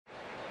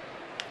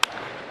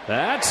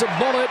That's a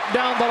bullet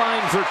down the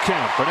line for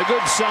Kemp, and a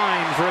good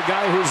sign for a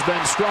guy who's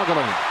been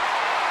struggling.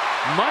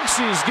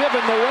 Muncy's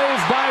given the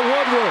wave by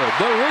Woodward.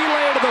 The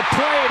relay to the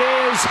plate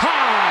is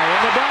high,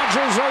 and the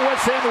Dodgers are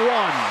within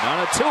one on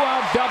a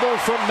two-out double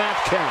from Matt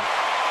Kemp.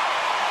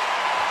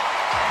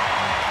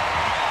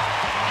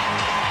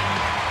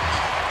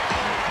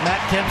 Matt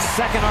Kemp's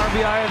second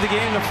RBI of the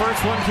game. The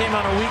first one came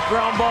on a weak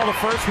ground ball to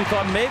first. We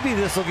thought maybe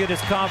this will get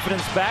his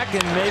confidence back,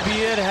 and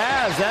maybe it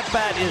has. That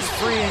bat is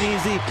free and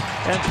easy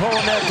and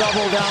pulling that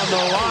double down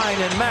the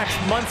line. And Max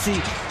Muncy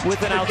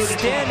with an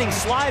outstanding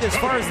slide as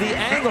far as the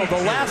angle.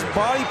 The last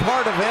body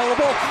part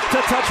available to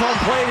touch home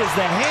plate is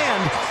the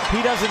hand.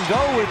 He doesn't go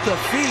with the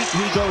feet.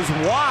 He goes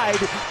wide,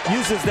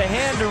 uses the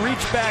hand to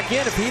reach back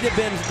in. If he'd have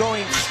been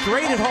going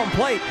straight at home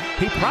plate,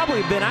 he'd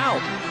probably been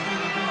out.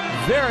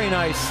 Very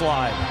nice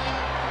slide.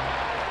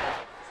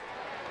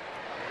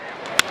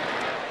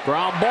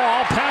 Ground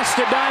ball past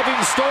a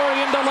diving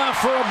Story into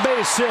left for a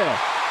base hit.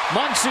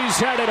 Muncy's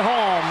headed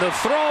home. The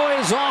throw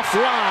is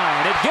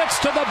offline. It gets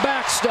to the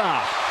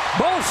backstop.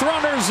 Both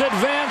runners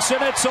advance,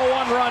 and it's a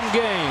one-run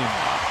game.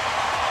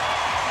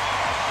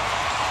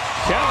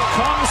 Kemp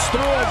comes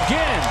through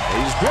again.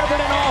 He's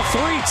driven in all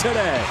three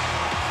today.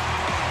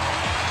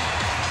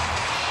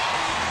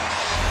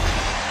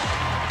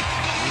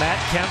 Matt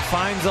Kemp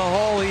finds a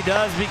hole. He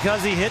does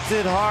because he hits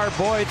it hard.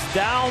 Boy, it's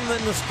down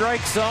in the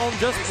strike zone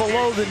just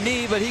below the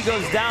knee, but he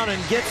goes down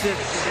and gets it,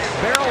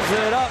 barrels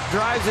it up,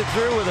 drives it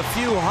through with a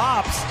few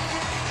hops.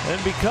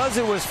 And because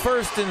it was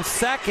first and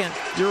second,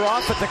 you're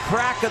off at the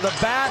crack of the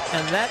bat,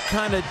 and that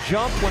kind of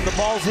jump when the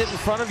ball's hit in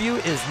front of you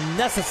is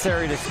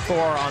necessary to score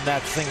on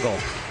that single.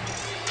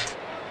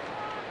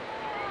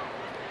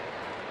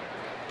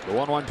 The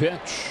 1-1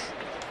 pitch.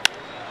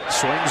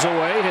 Swings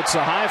away, hits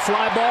a high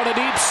fly ball to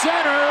deep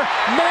center.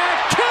 Matt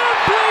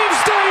Kemp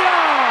leaves the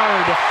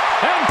yard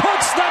and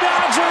puts the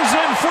Dodgers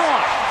in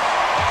front.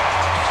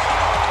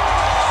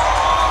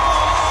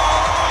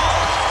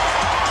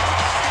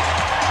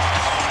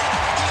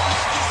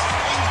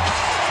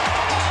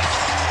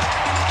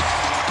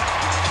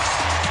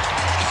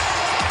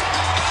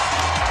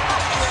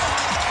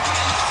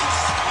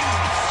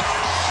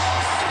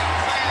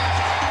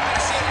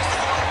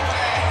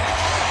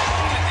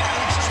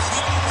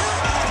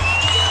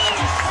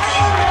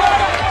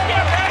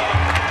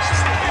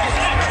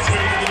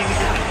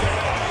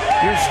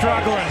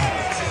 Struggling,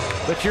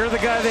 but you're the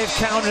guy they've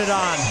counted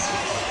on,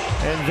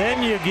 and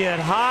then you get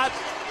hot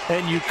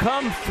and you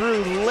come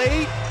through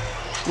late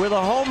with a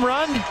home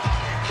run.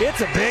 It's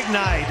a big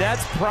night.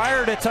 That's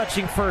prior to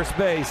touching first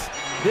base.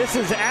 This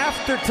is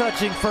after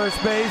touching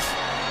first base,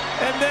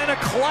 and then a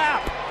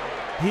clap.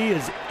 He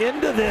is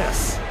into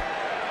this.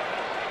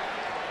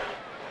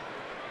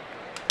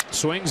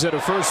 Swings at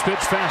a first pitch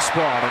fastball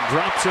and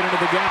drops it into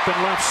the gap in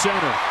left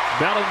center.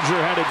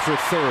 Bellinger headed for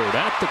third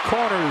at the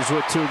corners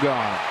with two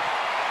gone.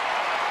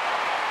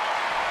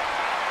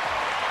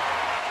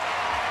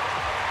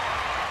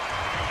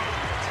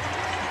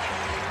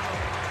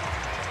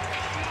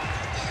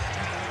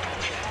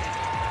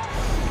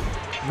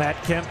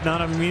 Matt Kemp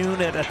not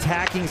immune at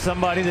attacking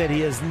somebody that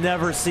he has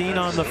never seen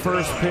on the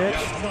first pitch.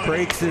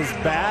 Breaks his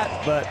bat,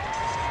 but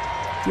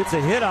gets a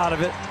hit out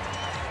of it.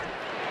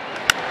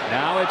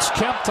 Now it's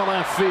Kemp to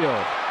left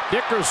field.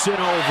 Dickerson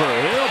over.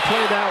 He'll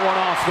play that one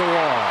off the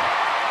wall.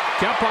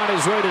 Kemp on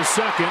his way to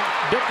second.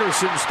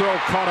 Dickerson's throw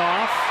cut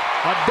off.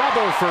 A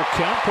double for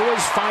Kemp, who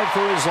is 5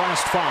 for his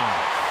last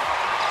 5.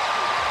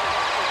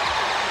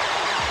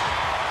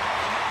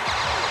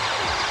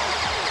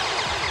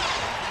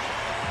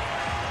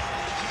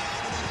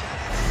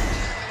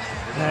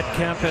 Matt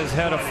Kemp has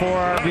had a 4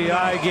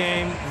 RBI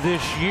game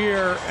this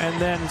year and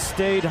then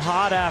stayed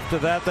hot after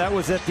that. That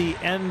was at the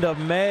end of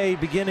May,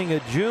 beginning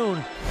of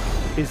June.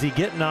 Is he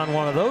getting on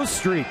one of those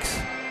streaks?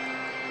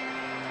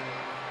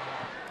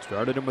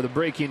 Started him with a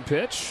breaking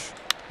pitch.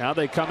 Now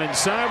they come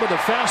inside with a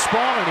fastball,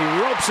 and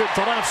he ropes it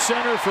to left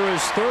center for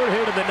his 3rd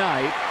hit of the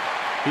night.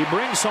 He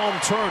brings home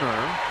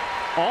Turner.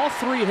 All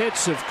 3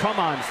 hits have come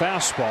on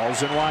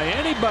fastballs, and why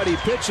anybody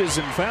pitches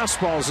in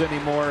fastballs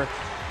anymore,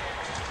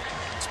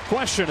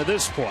 question at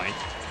this point.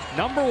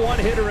 Number 1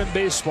 hitter in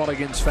baseball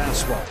against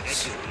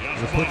fastballs.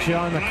 We'll put you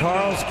on the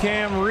Carl's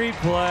Cam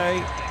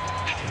replay.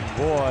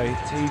 Boy,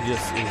 he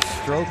just is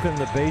stroking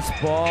the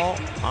baseball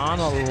on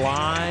a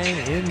line,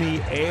 in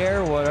the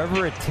air,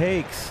 whatever it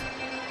takes.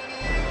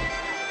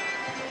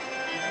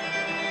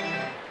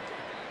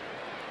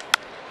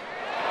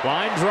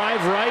 Line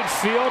drive right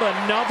field,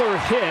 another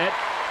hit.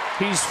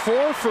 He's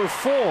 4 for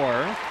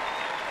 4.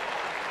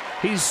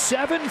 He's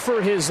 7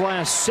 for his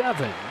last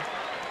 7.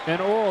 And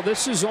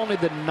this is only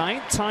the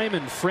 9th time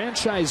in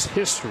franchise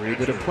history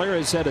that a player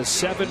has had a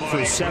 7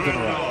 for 7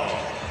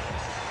 run.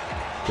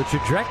 The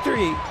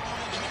trajectory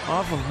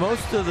off of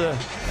most of the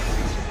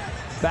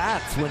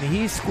bats when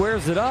he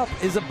squares it up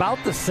is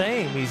about the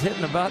same. He's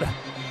hitting about a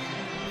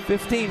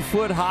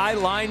 15-foot high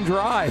line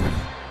drive.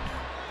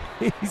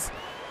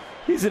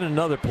 He's in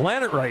another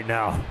planet right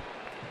now.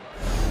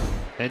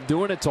 And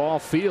doing it to all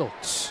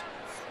fields.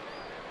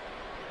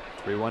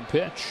 3-1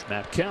 pitch.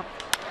 Matt Kemp.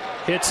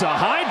 It's a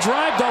high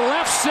drive to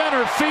left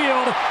center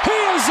field. He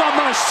is a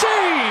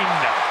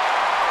machine.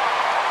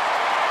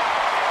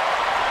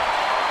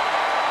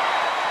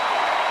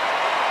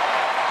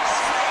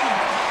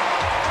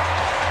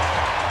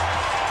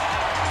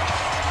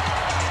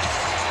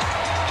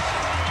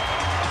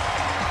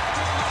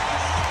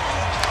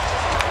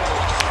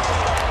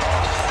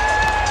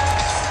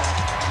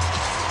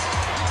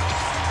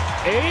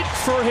 Eight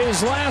for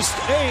his last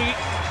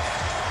 8.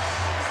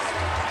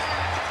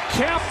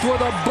 Capped with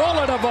a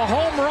bullet of a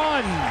home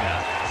run.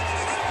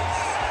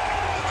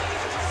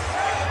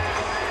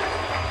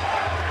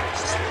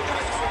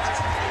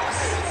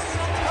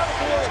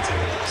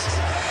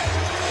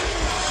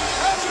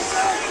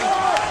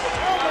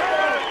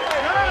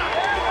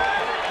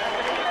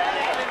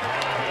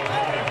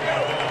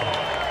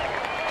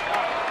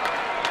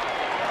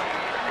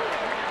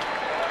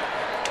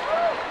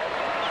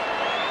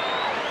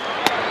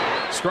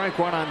 Strike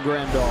one on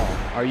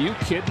Grandal. Are you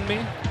kidding me?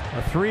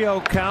 A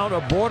 3-0 count,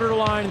 a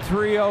borderline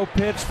 3-0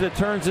 pitch that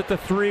turns it to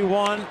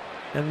 3-1.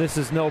 And this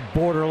is no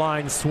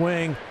borderline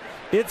swing.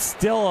 It's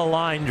still a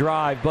line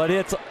drive, but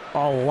it's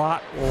a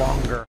lot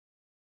longer.